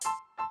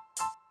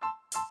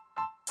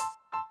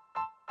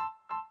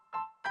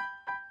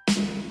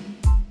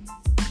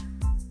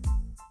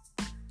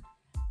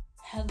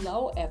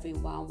Hello,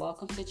 everyone.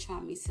 Welcome to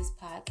Charmisa's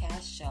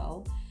podcast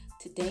show.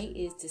 Today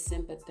is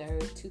December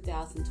 3rd,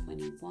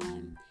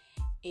 2021.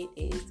 It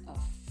is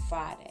a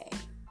Friday.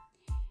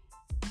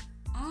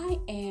 I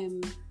am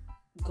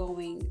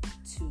going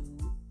to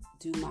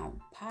do my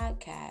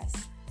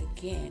podcast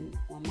again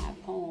on my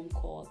poem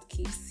called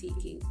Keep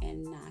Seeking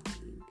and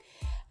Knocking.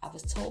 I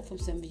was told from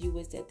some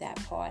viewers that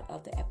part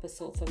of the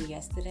episode from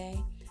yesterday,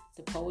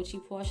 the poetry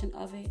portion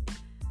of it,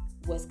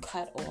 was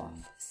cut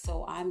off.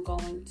 So I'm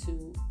going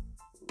to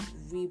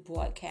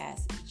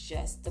rebroadcast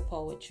just the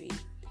poetry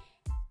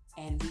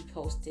and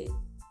repost it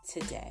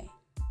today.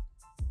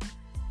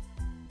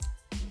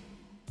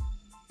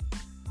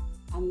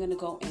 I'm going to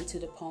go into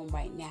the poem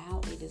right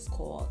now. It is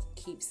called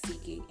Keep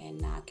Seeking and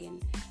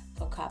Knocking.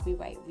 For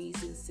copyright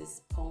reasons,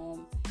 this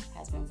poem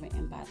has been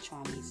written by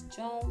Charmise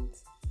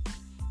Jones.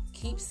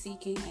 Keep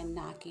seeking and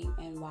knocking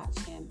and watch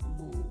him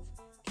move.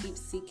 Keep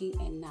seeking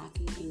and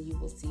knocking and you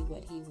will see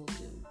what he will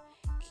do.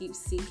 Keep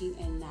seeking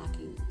and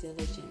knocking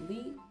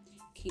diligently.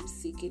 Keep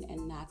seeking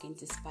and knocking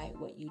despite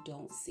what you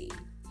don't see.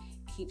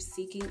 Keep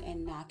seeking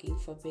and knocking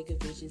for bigger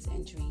visions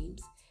and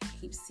dreams.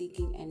 Keep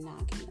seeking and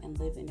knocking and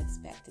live in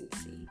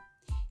expectancy.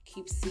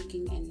 Keep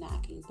seeking and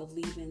knocking,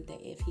 believing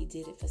that if he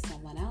did it for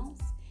someone else,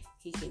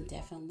 he can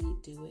definitely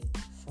do it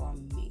for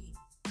me.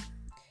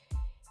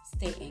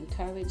 Stay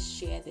encouraged.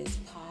 Share this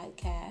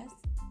podcast.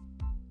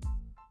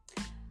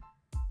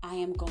 I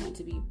am going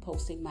to be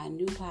posting my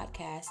new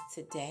podcast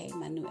today,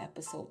 my new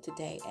episode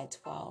today at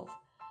 12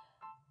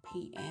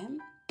 p.m.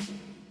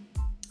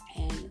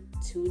 And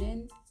tune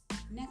in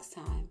next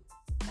time.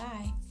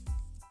 Bye.